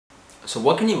So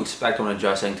what can you expect when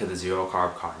adjusting to the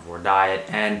zero-carb carnivore diet?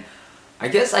 And I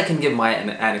guess I can give my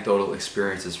anecdotal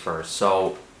experiences first.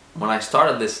 So when I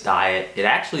started this diet, it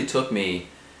actually took me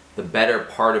the better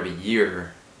part of a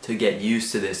year to get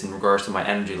used to this in regards to my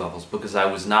energy levels, because I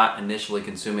was not initially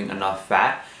consuming enough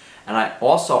fat, and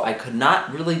I could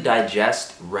not really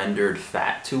digest rendered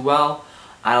fat too well.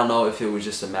 I don't know if it was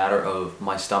just a matter of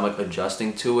my stomach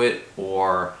adjusting to it,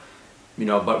 or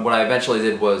but what I eventually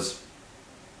did was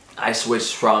I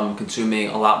switched from consuming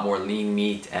a lot more lean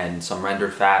meat and some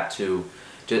rendered fat to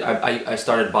I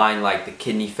started buying like the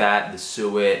kidney fat, the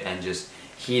suet, and just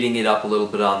heating it up a little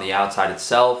bit on the outside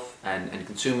itself, and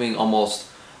consuming almost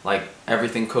like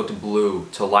everything cooked blue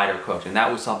to lighter cooked. And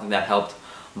that was something that helped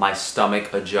my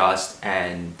stomach adjust,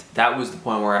 and that was the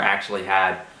point where I actually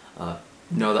had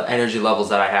the energy levels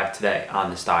that I have today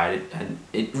on this diet. And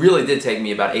it really did take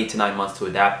me about 8 to 9 months to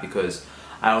adapt, because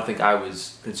I don't think I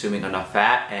was consuming enough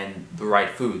fat and the right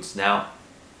foods. Now,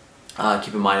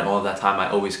 keep in mind, all of that time I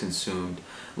always consumed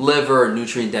liver,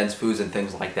 nutrient-dense foods, and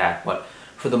things like that. But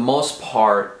for the most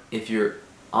part, if you're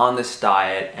on this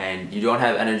diet and you don't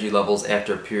have energy levels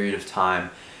after a period of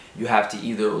time, you have to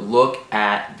either look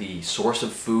at the source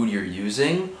of food you're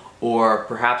using, or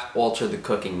perhaps alter the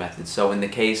cooking method. So in the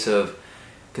case of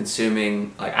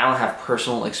consuming, like, I don't have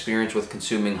personal experience with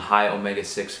consuming high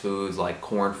omega-6 foods like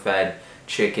corn-fed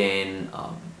chicken,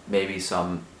 maybe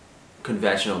some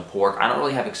conventional pork. I don't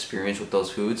really have experience with those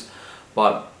foods,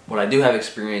 but what I do have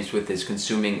experience with is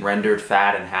consuming rendered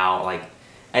fat, and how like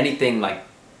anything like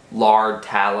lard,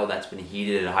 tallow that's been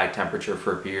heated at a high temperature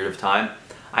for a period of time,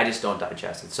 I just don't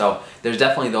digest it. So there's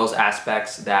definitely those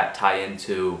aspects that tie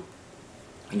into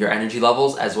your energy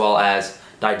levels, as well as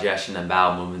digestion and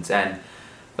bowel movements. And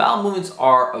bowel movements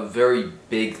are a very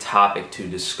big topic to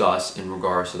discuss in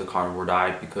regards to the carnivore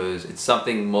diet, because it's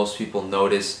something most people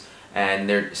notice, and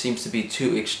there seems to be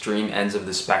two extreme ends of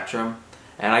the spectrum.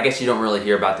 And I guess you don't really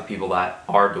hear about the people that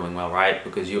are doing well, right?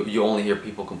 Because you only hear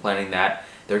people complaining that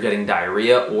they're getting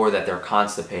diarrhea or that they're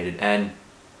constipated. And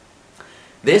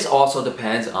this also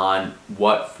depends on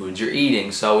what foods you're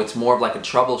eating. So it's more of like a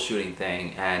troubleshooting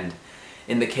thing. And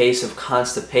in the case of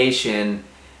constipation,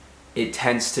 it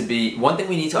tends to be, one thing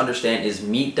we need to understand is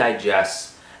meat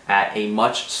digests at a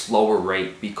much slower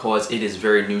rate because it is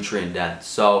very nutrient dense.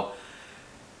 So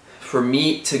for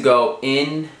meat to go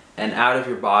in and out of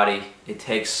your body, it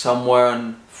takes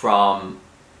somewhere from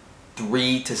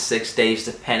 3 to 6 days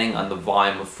depending on the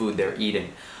volume of food they're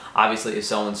eating. Obviously, if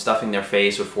someone's stuffing their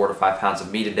face with 4 to 5 pounds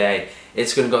of meat a day,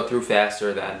 it's going to go through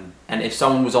faster than, and if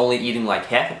someone was only eating like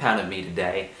half a pound of meat a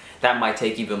day, that might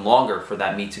take even longer for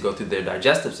that meat to go through their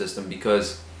digestive system,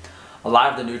 because a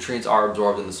lot of the nutrients are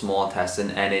absorbed in the small intestine,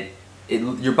 and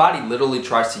your body literally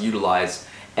tries to utilize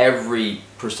every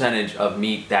percentage of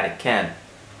meat that it can.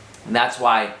 And that's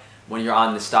why when you're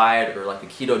on this diet, or like a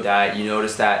keto diet, you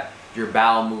notice that your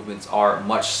bowel movements are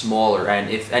much smaller. And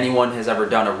if anyone has ever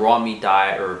done a raw meat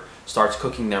diet or starts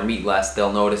cooking their meat less,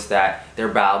 they'll notice that their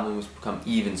bowel movements become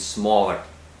even smaller.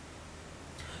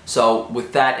 So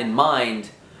with that in mind,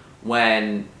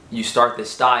 when you start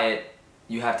this diet,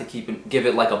 you have to give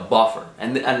it like a buffer.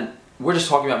 And we're just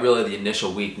talking about really the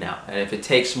initial week now. And if it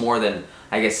takes more than,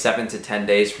 I guess, 7 to 10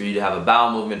 days for you to have a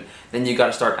bowel movement, then you got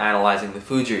to start analyzing the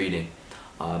foods you're eating.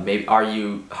 Maybe, are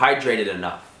you hydrated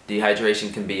enough?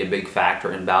 Dehydration can be a big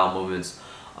factor in bowel movements.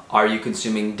 Are you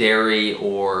consuming dairy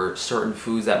or certain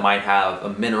foods that might have a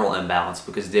mineral imbalance?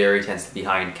 Because dairy tends to be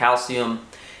high in calcium.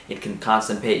 It can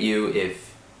constipate you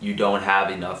if you don't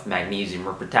have enough magnesium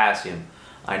or potassium.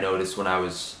 I noticed when I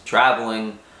was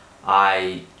traveling,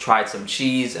 I tried some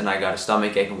cheese and I got a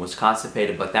stomach ache and was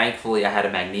constipated, but thankfully I had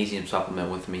a magnesium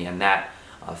supplement with me, and that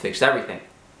fixed everything.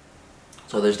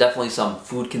 So there's definitely some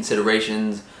food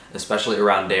considerations, especially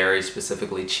around dairy,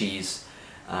 specifically cheese.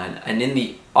 And in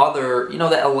the other, the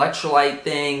electrolyte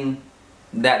thing,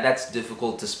 that's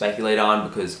difficult to speculate on,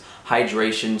 because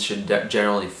hydration should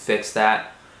generally fix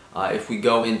that. If we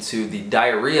go into the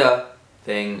diarrhea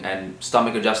thing and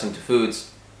stomach adjusting to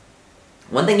foods,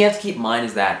 one thing you have to keep in mind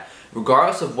is that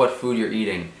regardless of what food you're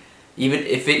eating, even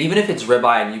if it's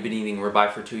ribeye and you've been eating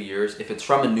ribeye for 2 years, if it's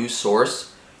from a new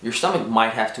source, your stomach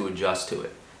might have to adjust to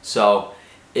it. So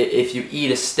if you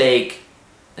eat a steak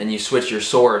and you switch your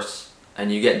source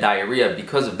and you get diarrhea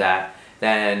because of that,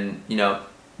 then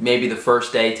maybe the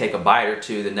first day take a bite or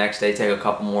two, the next day take a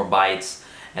couple more bites,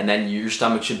 and then your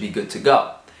stomach should be good to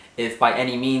go. If by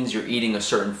any means you're eating a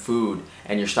certain food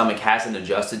and your stomach hasn't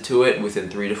adjusted to it within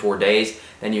 3 to 4 days,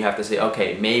 then you have to say,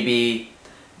 okay, maybe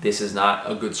this is not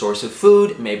a good source of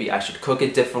food, maybe I should cook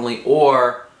it differently,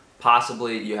 or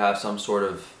possibly you have some sort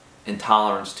of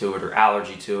intolerance to it or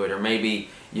allergy to it, or maybe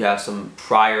you have some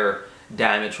prior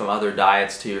damage from other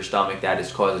diets to your stomach that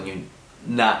is causing you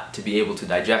not to be able to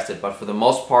digest it. But for the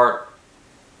most part,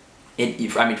 I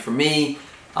mean, for me,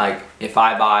 like if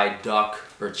I buy duck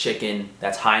or chicken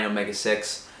that's high in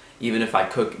omega-6, even if I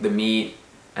cook the meat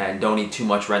and don't eat too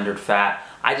much rendered fat,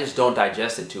 I just don't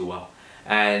digest it too well.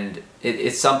 And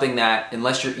it's something that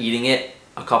unless you're eating it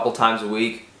a couple times a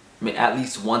week, I mean, at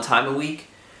least one time a week,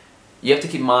 you have to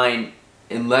keep in mind,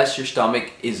 unless your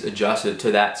stomach is adjusted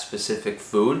to that specific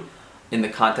food in the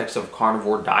context of a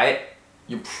carnivore diet,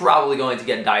 you're probably going to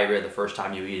get diarrhea the first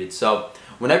time you eat it. So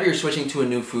whenever you're switching to a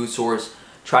new food source,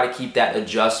 try to keep that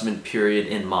adjustment period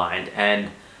in mind. And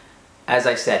as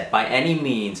I said, by any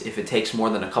means, if it takes more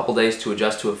than a couple days to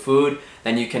adjust to a food,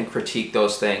 then you can critique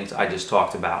those things I just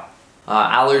talked about.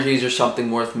 Allergies are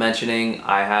something worth mentioning.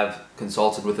 I have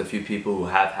consulted with a few people who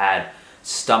have had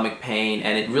stomach pain,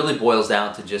 and it really boils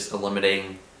down to just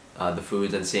eliminating the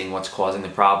foods and seeing what's causing the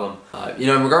problem. You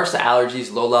know, in regards to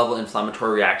allergies, low-level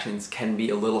inflammatory reactions can be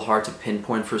a little hard to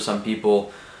pinpoint for some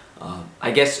people.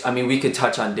 I mean, we could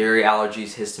touch on dairy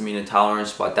allergies, histamine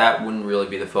intolerance, but that wouldn't really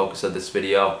be the focus of this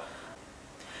video.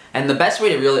 And the best way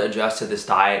to really adjust to this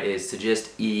diet is to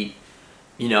just eat,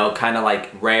 you know, kind of like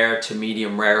rare to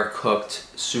medium rare cooked,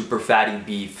 super fatty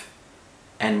beef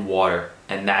and water,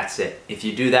 and that's it. If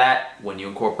you do that, when you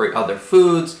incorporate other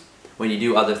foods, when you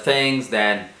do other things,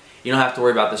 then you don't have to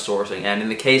worry about the sourcing. And in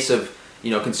the case of,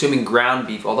 you know, consuming ground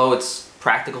beef, although it's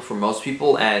practical for most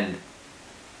people and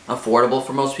affordable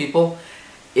for most people,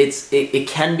 it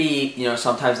can be, you know,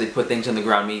 sometimes they put things in the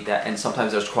ground meat and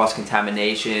sometimes there's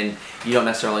cross-contamination. You don't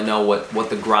necessarily know what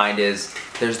the grind is.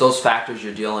 There's those factors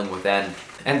you're dealing with.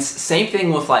 And same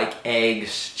thing with like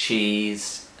eggs,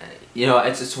 cheese. You know,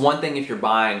 it's one thing if you're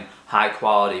buying high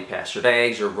quality pastured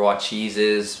eggs or raw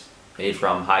cheeses made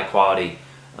from high quality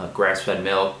grass-fed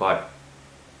milk, but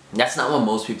that's not what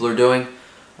most people are doing.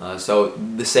 So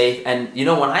the safe, and you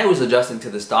know, when I was adjusting to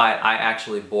this diet, I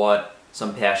actually bought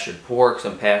some pastured pork,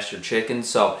 some pastured chicken.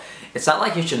 So it's not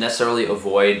like you should necessarily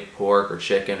avoid pork or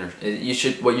chicken, or you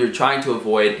should, what you're trying to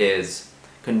avoid is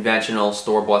conventional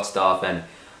store-bought stuff, and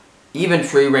even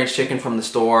free-range chicken from the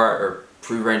store or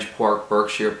free-range pork,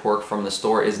 Berkshire pork from the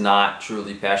store is not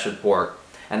truly pastured pork.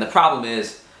 And the problem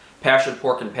is pastured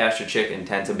pork and pastured chicken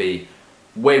tend to be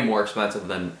way more expensive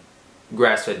than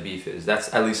grass-fed beef is.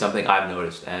 That's at least something I've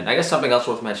noticed. And I guess something else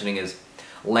worth mentioning is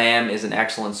lamb is an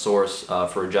excellent source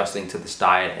for adjusting to this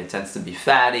diet. It tends to be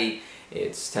fatty,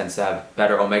 it tends to have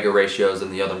better omega ratios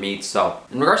than the other meats. So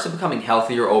in regards to becoming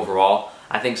healthier overall,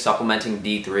 I think supplementing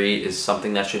D3 is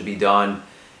something that should be done.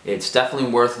 It's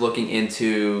definitely worth looking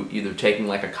into either taking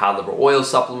like a cod liver oil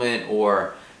supplement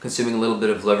or consuming a little bit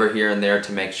of liver here and there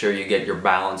to make sure you get your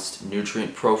balanced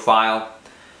nutrient profile.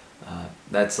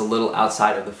 That's a little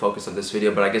outside of the focus of this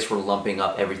video, but I guess we're lumping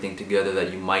up everything together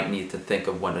that you might need to think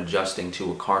of when adjusting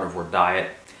to a carnivore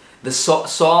diet. The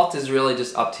salt is really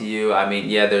just up to you. I mean,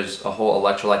 yeah, there's a whole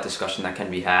electrolyte discussion that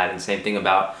can be had, and same thing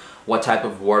about what type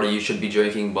of water you should be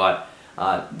drinking, but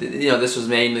you know, this was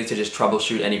mainly to just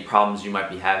troubleshoot any problems you might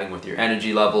be having with your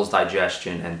energy levels,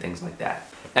 digestion, and things like that.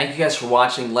 Thank you guys for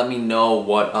watching. Let me know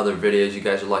what other videos you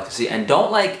guys would like to see, and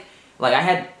don't like I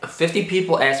had 50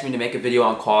 people ask me to make a video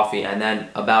on coffee, and then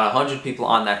about 100 people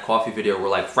on that coffee video were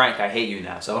like, Frank, I hate you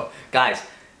now. So guys,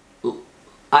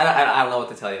 I don't know what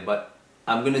to tell you, but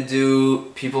I'm gonna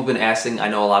do, people have been asking, I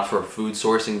know a lot, for a food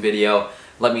sourcing video.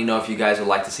 Let me know if you guys would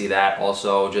like to see that.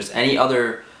 Also, just any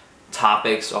other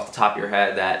topics off the top of your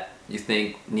head that you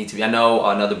think need to be. I know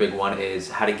another big one is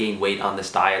how to gain weight on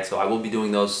this diet, so I will be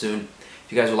doing those soon.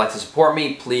 If you guys would like to support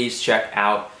me, please check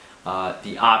out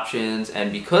the options.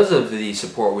 And because of the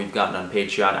support we've gotten on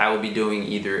Patreon, I will be doing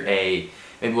either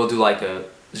maybe we'll do like a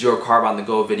zero carb on the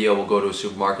go video. We'll go to a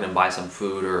supermarket and buy some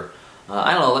food, or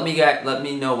I don't know, let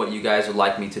me know what you guys would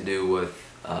like me to do with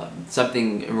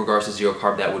something in regards to zero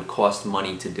carb that would cost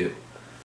money to do.